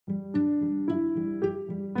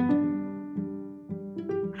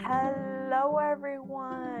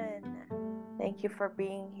Thank you for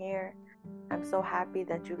being here. I'm so happy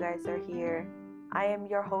that you guys are here. I am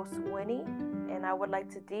your host, Winnie, and I would like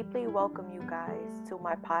to deeply welcome you guys to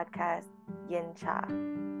my podcast, Yin Cha,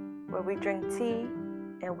 where we drink tea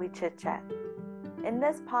and we chit chat. In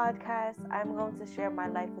this podcast, I'm going to share my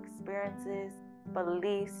life experiences,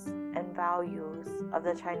 beliefs, and values of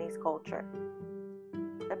the Chinese culture.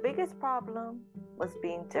 The biggest problem was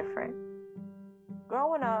being different.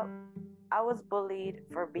 Growing up, I was bullied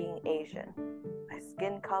for being Asian, my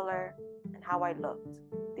skin color, and how I looked.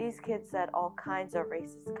 These kids said all kinds of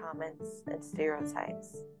racist comments and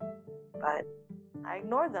stereotypes, but I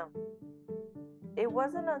ignored them. It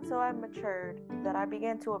wasn't until I matured that I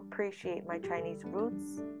began to appreciate my Chinese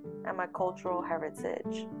roots and my cultural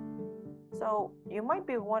heritage. So you might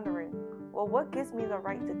be wondering, well, what gives me the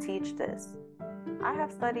right to teach this? I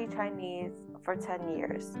have studied Chinese for 10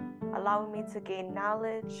 years, allowing me to gain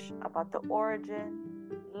knowledge about the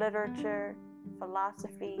origin, literature,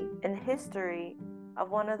 philosophy, and history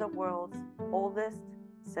of one of the world's oldest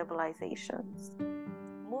civilizations.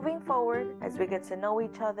 Moving forward, as we get to know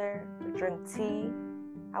each other, we drink tea,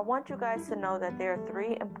 I want you guys to know that there are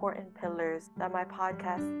 3 important pillars that my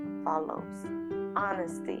podcast follows.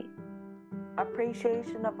 Honesty,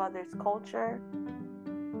 appreciation of others' culture,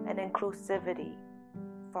 and inclusivity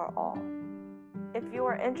for all. If you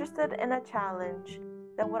are interested in a challenge,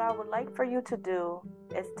 then what I would like for you to do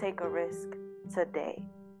is take a risk today.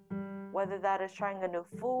 Whether that is trying a new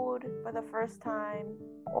food for the first time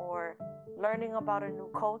or learning about a new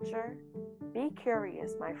culture, be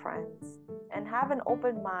curious, my friends, and have an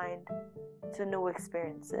open mind to new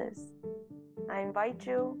experiences. I invite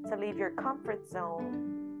you to leave your comfort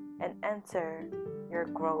zone and enter your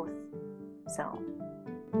growth zone.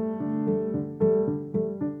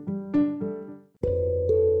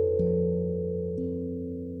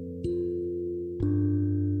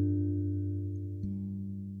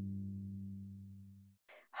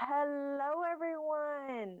 Hello,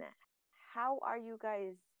 everyone. How are you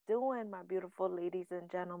guys doing, my beautiful ladies and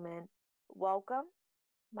gentlemen? Welcome.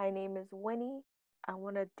 My name is Winnie. I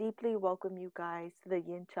want to deeply welcome you guys to the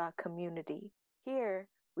Yin Cha community. Here,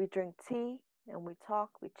 we drink tea and we talk,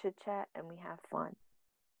 we chit chat, and we have fun.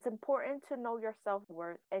 It's important to know your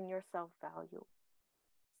self-worth and your self-value.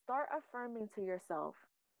 Start affirming to yourself,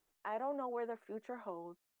 I don't know where the future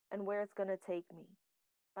holds and where it's going to take me,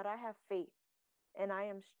 but I have faith and I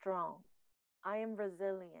am strong. I am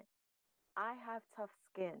resilient. I have tough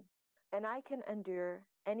skin and I can endure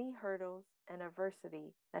any hurdles and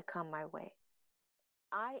adversity that come my way.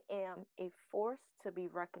 I am a force to be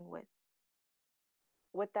reckoned with.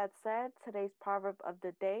 With that said, today's proverb of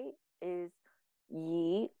the day is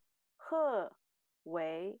Yi He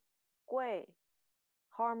Wei Gui.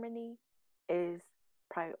 Harmony is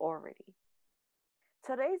priority.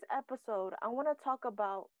 Today's episode, I want to talk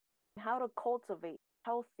about how to cultivate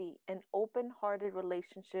healthy and open-hearted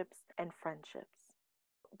relationships and friendships.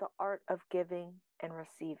 The art of giving and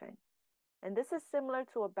receiving. And this is similar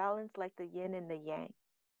to a balance like the yin and the yang.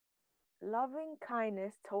 Loving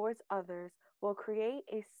kindness towards others will create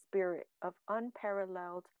a spirit of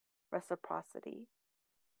unparalleled reciprocity.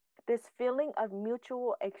 This feeling of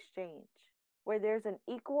mutual exchange, where there's an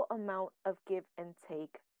equal amount of give and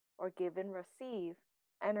take, or give and receive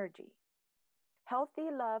energy. Healthy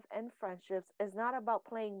love and friendships is not about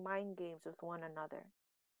playing mind games with one another.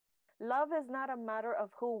 Love is not a matter of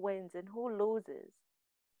who wins and who loses.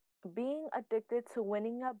 Being addicted to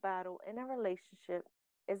winning a battle in a relationship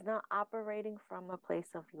is not operating from a place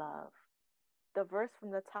of love. The verse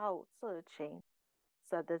from the Tao Te Ching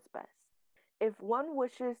said this best. If one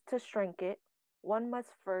wishes to shrink it, one must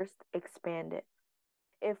first expand it.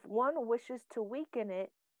 If one wishes to weaken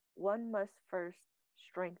it, one must first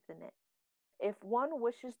strengthen it. If one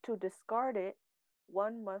wishes to discard it,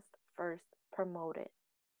 one must first promote it.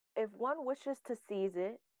 If one wishes to seize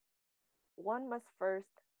it, one must first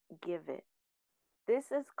give it.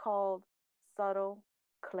 This is called subtle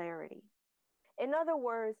clarity. In other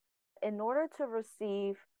words, in order to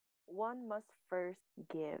receive, one must first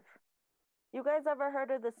give. You guys ever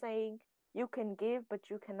heard of the saying, you can give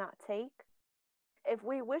but you cannot take? If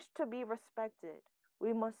we wish to be respected,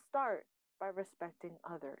 we must start by respecting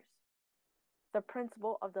others. The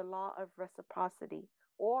principle of the law of reciprocity,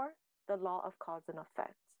 or the law of cause and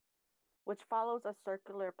effect, which follows a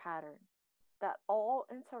circular pattern that all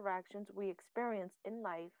interactions we experience in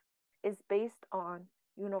life is based on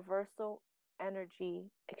universal energy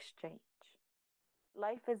exchange.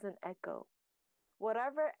 Life is an echo.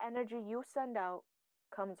 Whatever energy you send out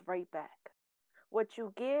comes right back. What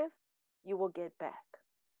you give, you will get back.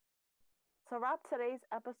 To wrap today's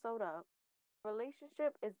episode up,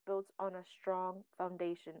 Relationship is built on a strong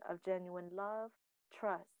foundation of genuine love,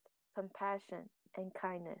 trust, compassion, and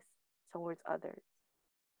kindness towards others.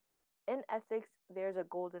 In ethics, there's a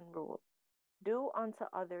golden rule: do unto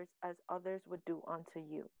others as others would do unto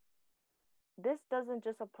you. This doesn't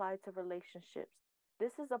just apply to relationships,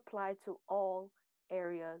 this is applied to all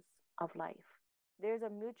areas of life. There's a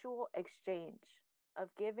mutual exchange of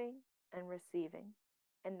giving and receiving,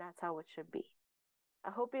 and that's how it should be. I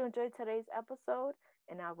hope you enjoyed today's episode,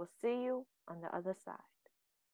 and I will see you on the other side.